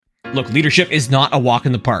Look, leadership is not a walk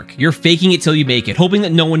in the park. You're faking it till you make it, hoping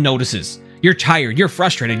that no one notices. You're tired, you're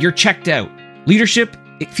frustrated, you're checked out. Leadership,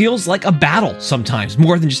 it feels like a battle sometimes,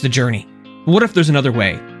 more than just a journey. But what if there's another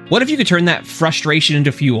way? What if you could turn that frustration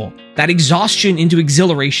into fuel, that exhaustion into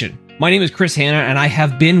exhilaration? My name is Chris Hanna, and I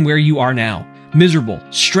have been where you are now. Miserable,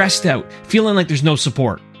 stressed out, feeling like there's no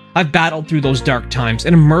support. I've battled through those dark times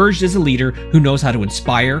and emerged as a leader who knows how to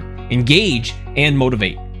inspire, engage, and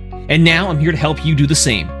motivate. And now I'm here to help you do the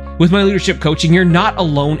same. With my leadership coaching, you're not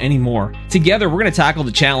alone anymore. Together, we're going to tackle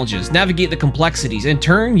the challenges, navigate the complexities, and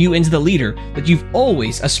turn you into the leader that you've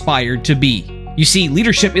always aspired to be. You see,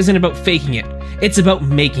 leadership isn't about faking it. It's about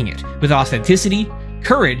making it with authenticity,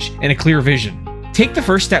 courage, and a clear vision. Take the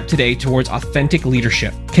first step today towards authentic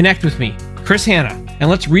leadership. Connect with me, Chris Hanna,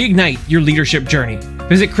 and let's reignite your leadership journey.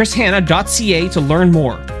 Visit chrishanna.ca to learn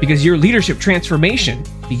more, because your leadership transformation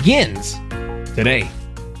begins today.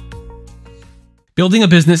 Building a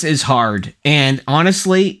business is hard, and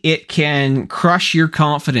honestly, it can crush your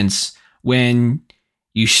confidence when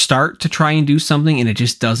you start to try and do something and it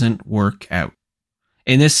just doesn't work out.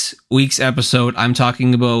 In this week's episode, I'm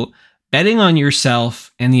talking about betting on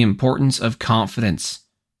yourself and the importance of confidence.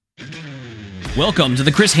 Welcome to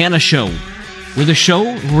the Chris Hanna Show. We're the show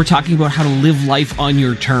where we're talking about how to live life on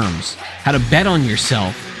your terms, how to bet on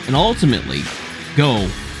yourself, and ultimately, go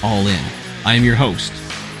all in. I am your host,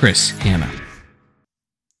 Chris Hanna.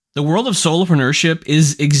 The world of solopreneurship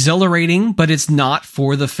is exhilarating, but it's not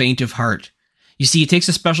for the faint of heart. You see, it takes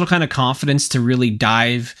a special kind of confidence to really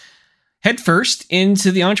dive headfirst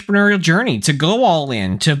into the entrepreneurial journey, to go all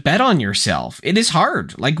in, to bet on yourself. It is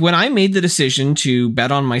hard. Like when I made the decision to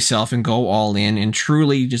bet on myself and go all in and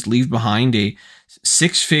truly just leave behind a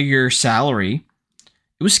six-figure salary,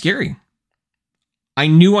 it was scary. I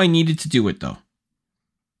knew I needed to do it though,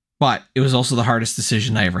 but it was also the hardest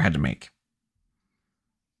decision I ever had to make.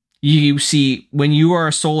 You see, when you are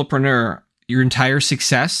a solopreneur, your entire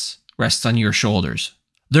success rests on your shoulders.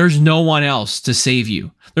 There's no one else to save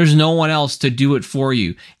you. There's no one else to do it for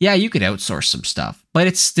you. Yeah, you could outsource some stuff, but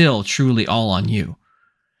it's still truly all on you.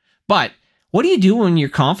 But what do you do when your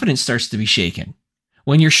confidence starts to be shaken?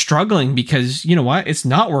 When you're struggling because, you know what, it's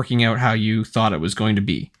not working out how you thought it was going to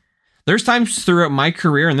be. There's times throughout my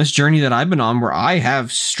career and this journey that I've been on where I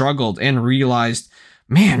have struggled and realized,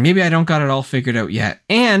 man, maybe I don't got it all figured out yet.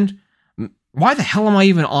 And why the hell am I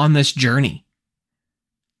even on this journey?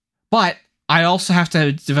 But I also have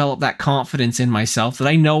to develop that confidence in myself that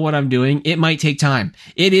I know what I'm doing. It might take time.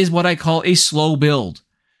 It is what I call a slow build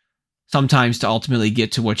sometimes to ultimately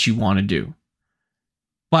get to what you want to do.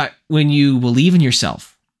 But when you believe in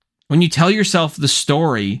yourself, when you tell yourself the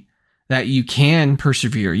story that you can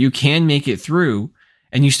persevere, you can make it through,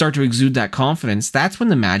 and you start to exude that confidence, that's when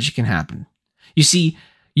the magic can happen. You see,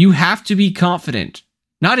 you have to be confident,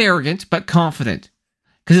 not arrogant, but confident.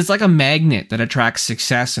 Because it's like a magnet that attracts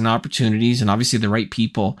success and opportunities and obviously the right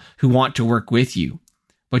people who want to work with you.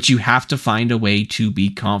 But you have to find a way to be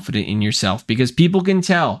confident in yourself because people can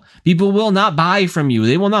tell. People will not buy from you.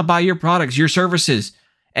 They will not buy your products, your services,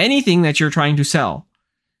 anything that you're trying to sell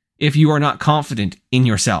if you are not confident in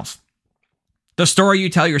yourself. The story you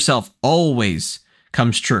tell yourself always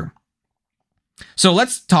comes true. So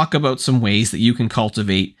let's talk about some ways that you can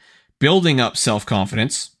cultivate building up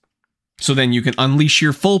self-confidence so then you can unleash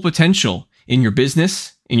your full potential in your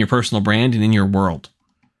business, in your personal brand, and in your world.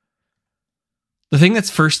 The thing that's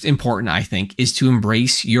first important, I think, is to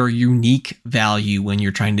embrace your unique value when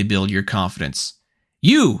you're trying to build your confidence.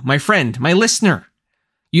 You, my friend, my listener,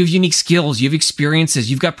 you have unique skills, you have experiences,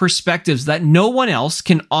 you've got perspectives that no one else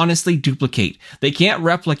can honestly duplicate. They can't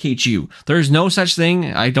replicate you. There's no such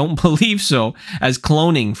thing, I don't believe so, as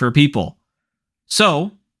cloning for people.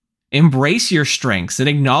 So, embrace your strengths and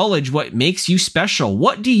acknowledge what makes you special.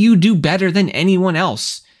 What do you do better than anyone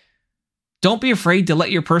else? Don't be afraid to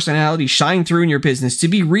let your personality shine through in your business, to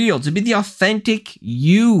be real, to be the authentic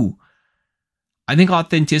you. I think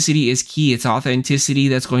authenticity is key. It's authenticity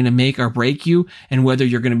that's going to make or break you and whether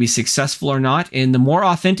you're going to be successful or not. And the more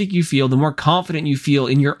authentic you feel, the more confident you feel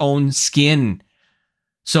in your own skin.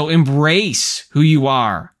 So embrace who you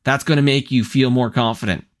are. That's going to make you feel more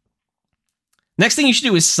confident. Next thing you should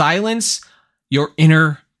do is silence your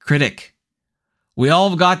inner critic. We all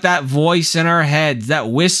have got that voice in our heads that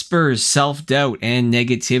whispers self-doubt and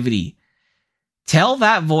negativity. Tell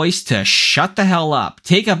that voice to shut the hell up.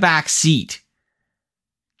 Take a back seat.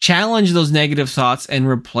 Challenge those negative thoughts and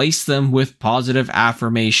replace them with positive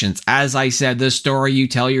affirmations. As I said, the story you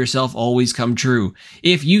tell yourself always comes true.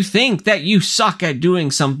 If you think that you suck at doing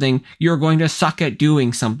something, you're going to suck at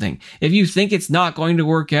doing something. If you think it's not going to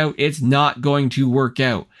work out, it's not going to work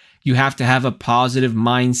out. You have to have a positive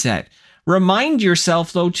mindset. Remind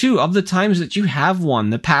yourself, though, too, of the times that you have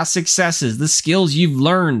won, the past successes, the skills you've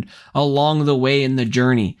learned along the way in the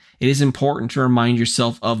journey. It is important to remind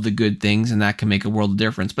yourself of the good things, and that can make a world of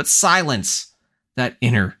difference. But silence that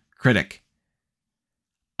inner critic.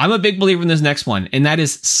 I'm a big believer in this next one, and that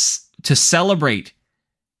is to celebrate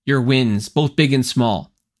your wins, both big and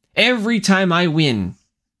small. Every time I win,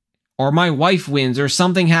 or my wife wins, or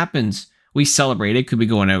something happens, we celebrate. It could be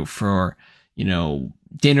going out for,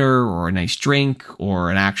 dinner or a nice drink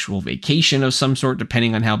or an actual vacation of some sort,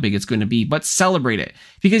 depending on how big it's going to be, but celebrate it.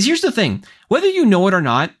 Because here's the thing, whether you know it or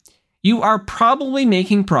not, you are probably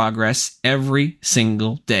making progress every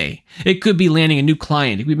single day. It could be landing a new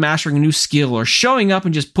client, it could be mastering a new skill, or showing up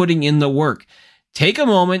and just putting in the work. Take a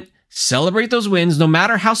moment, celebrate those wins, no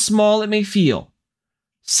matter how small it may feel.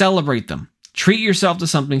 Celebrate them. Treat yourself to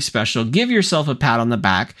something special. Give yourself a pat on the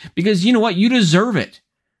back, because you know what? You deserve it.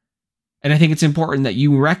 And I think it's important that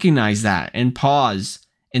you recognize that and pause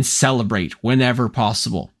and celebrate whenever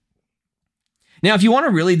possible. Now, if you want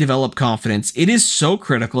to really develop confidence, it is so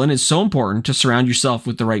critical and it's so important to surround yourself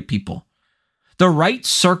with the right people. The right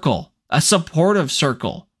circle, a supportive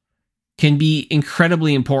circle, can be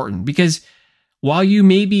incredibly important, because while you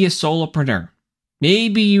may be a solopreneur,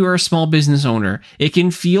 maybe you are a small business owner, it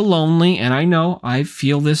can feel lonely, and I know I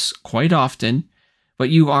feel this quite often,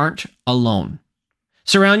 but you aren't alone.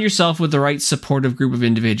 Surround yourself with the right supportive group of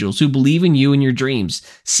individuals who believe in you and your dreams.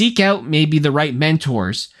 Seek out maybe the right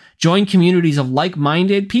mentors. Join communities of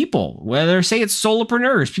like-minded people, whether, say, it's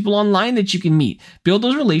solopreneurs, people online that you can meet. Build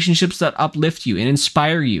those relationships that uplift you and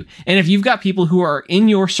inspire you. And if you've got people who are in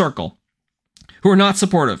your circle, who are not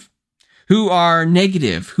supportive, who are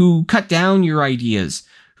negative, who cut down your ideas,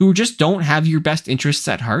 who just don't have your best interests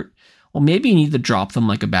at heart, well, maybe you need to drop them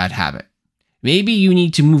like a bad habit. Maybe you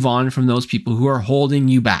need to move on from those people who are holding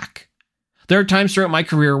you back. There are times throughout my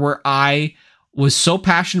career where I was so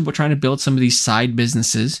passionate about trying to build some of these side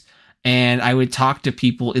businesses, and I would talk to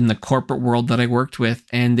people in the corporate world that I worked with,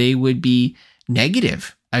 and they would be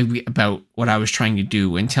negative about what I was trying to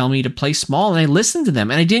do and tell me to play small, and I listened to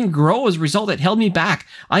them, and I didn't grow as a result. It held me back.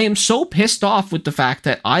 I am so pissed off with the fact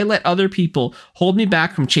that I let other people hold me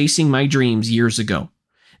back from chasing my dreams years ago,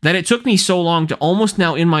 that it took me so long to almost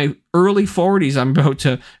now in my early 40s, I'm about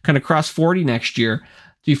to kind of cross 40 next year,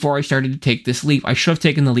 before I started to take this leap. I should have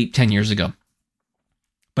taken the leap 10 years ago,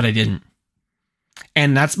 but I didn't.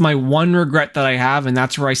 And that's my one regret that I have, and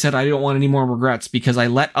that's where I said I don't want any more regrets, because I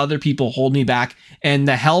let other people hold me back, and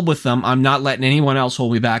the hell with them. I'm not letting anyone else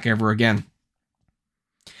hold me back ever again.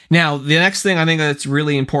 Now, the next thing I think that's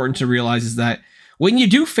really important to realize is that when you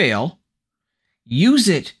do fail, use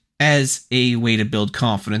it as a way to build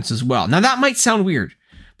confidence as well. Now, that might sound weird,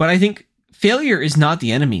 but I think failure is not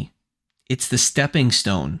the enemy. It's the stepping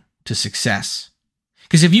stone to success.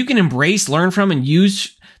 Because if you can embrace, learn from, and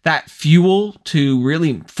use that fuel to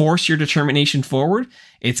really force your determination forward,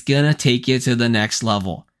 it's going to take you to the next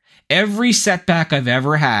level. Every setback I've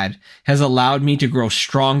ever had has allowed me to grow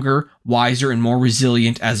stronger, wiser, and more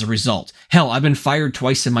resilient as a result. Hell, I've been fired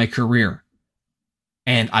twice in my career,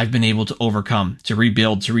 and I've been able to overcome, to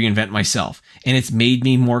rebuild, to reinvent myself. And it's made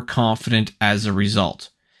me more confident as a result.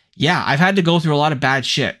 Yeah, I've had to go through a lot of bad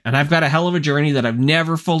shit, and I've got a hell of a journey that I've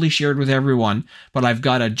never fully shared with everyone, but I've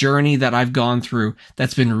got a journey that I've gone through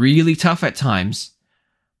that's been really tough at times,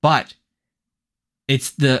 but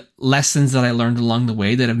it's the lessons that I learned along the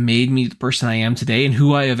way that have made me the person I am today and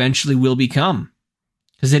who I eventually will become.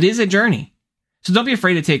 Because it is a journey. So don't be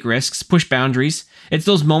afraid to take risks, push boundaries. It's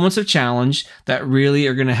those moments of challenge that really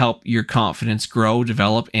are going to help your confidence grow,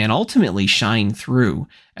 develop, and ultimately shine through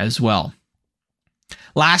as well.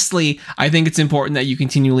 Lastly, I think it's important that you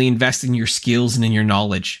continually invest in your skills and in your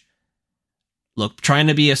knowledge. Look, trying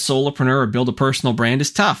to be a solopreneur or build a personal brand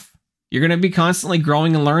is tough. You're going to be constantly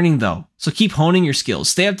growing and learning, though. So keep honing your skills.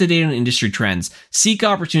 Stay up to date on industry trends. Seek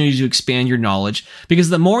opportunities to expand your knowledge, because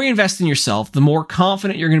the more you invest in yourself, the more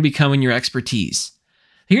confident you're going to become in your expertise.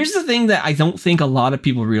 Here's the thing that I don't think a lot of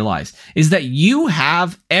people realize, is that you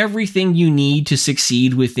have everything you need to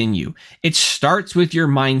succeed within you. It starts with your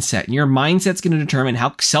mindset, and your mindset's going to determine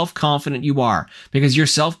how self-confident you are, because your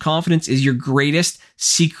self-confidence is your greatest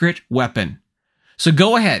secret weapon. So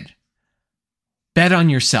go ahead, bet on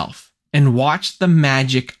yourself, and watch the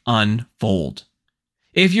magic unfold.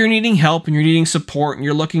 If you're needing help and you're needing support and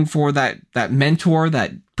you're looking for that mentor,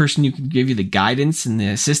 that person who can give you the guidance and the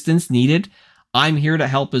assistance needed, I'm here to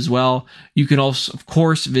help as well. You can also, of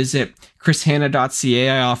course, visit chrishanna.ca.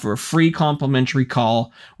 I offer a free complimentary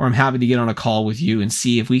call where I'm happy to get on a call with you and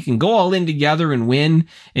see if we can go all in together and win.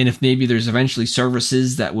 And if maybe there's eventually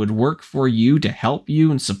services that would work for you to help you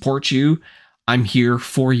and support you, I'm here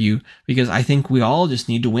for you because I think we all just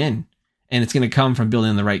need to win. And it's going to come from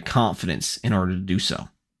building the right confidence in order to do so.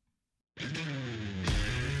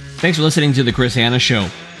 Thanks for listening to The Chris Hanna Show.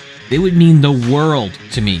 It would mean the world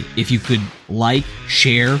to me if you could like,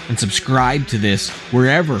 share, and subscribe to this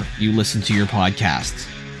wherever you listen to your podcasts.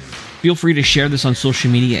 Feel free to share this on social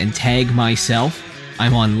media and tag myself.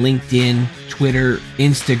 I'm on LinkedIn, Twitter,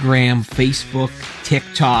 Instagram, Facebook,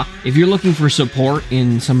 TikTok. If you're looking for support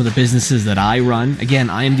in some of the businesses that I run, again,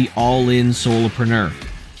 I am the all-in solopreneur.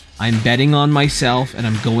 I'm betting on myself and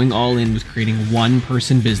I'm going all in with creating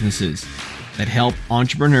one-person businesses that help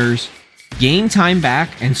entrepreneurs gain time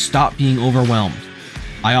back and stop being overwhelmed.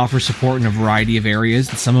 I offer support in a variety of areas,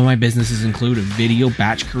 and some of my businesses include a video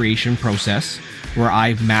batch creation process, where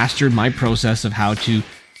I've mastered my process of how to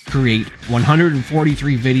create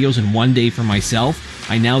 143 videos in one day for myself.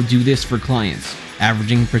 I now do this for clients,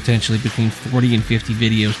 averaging potentially between 40 and 50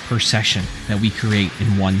 videos per session that we create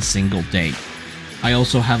in one single day. I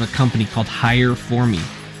also have a company called Hire For Me,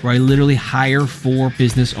 where I literally hire 4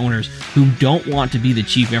 business owners who don't want to be the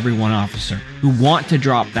chief everyone officer, who want to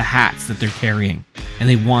drop the hats that they're carrying, and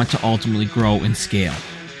they want to ultimately grow and scale,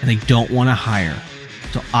 and they don't want to hire,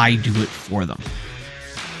 so I do it for them.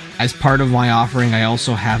 As part of my offering, I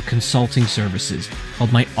also have consulting services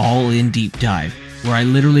called my All-In Deep Dive, where I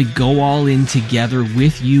literally go all in together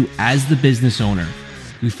with you as the business owner.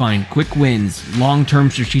 We find quick wins, long-term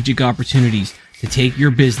strategic opportunities to take your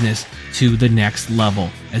business to the next level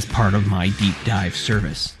as part of my deep dive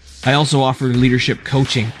service. I also offer leadership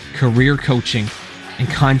coaching, career coaching, and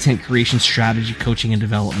content creation strategy coaching and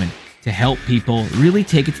development to help people really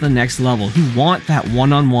take it to the next level who want that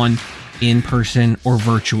one-on-one, in-person, or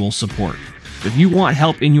virtual support. If you want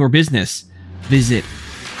help in your business, visit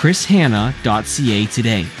chrishanna.ca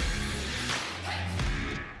today.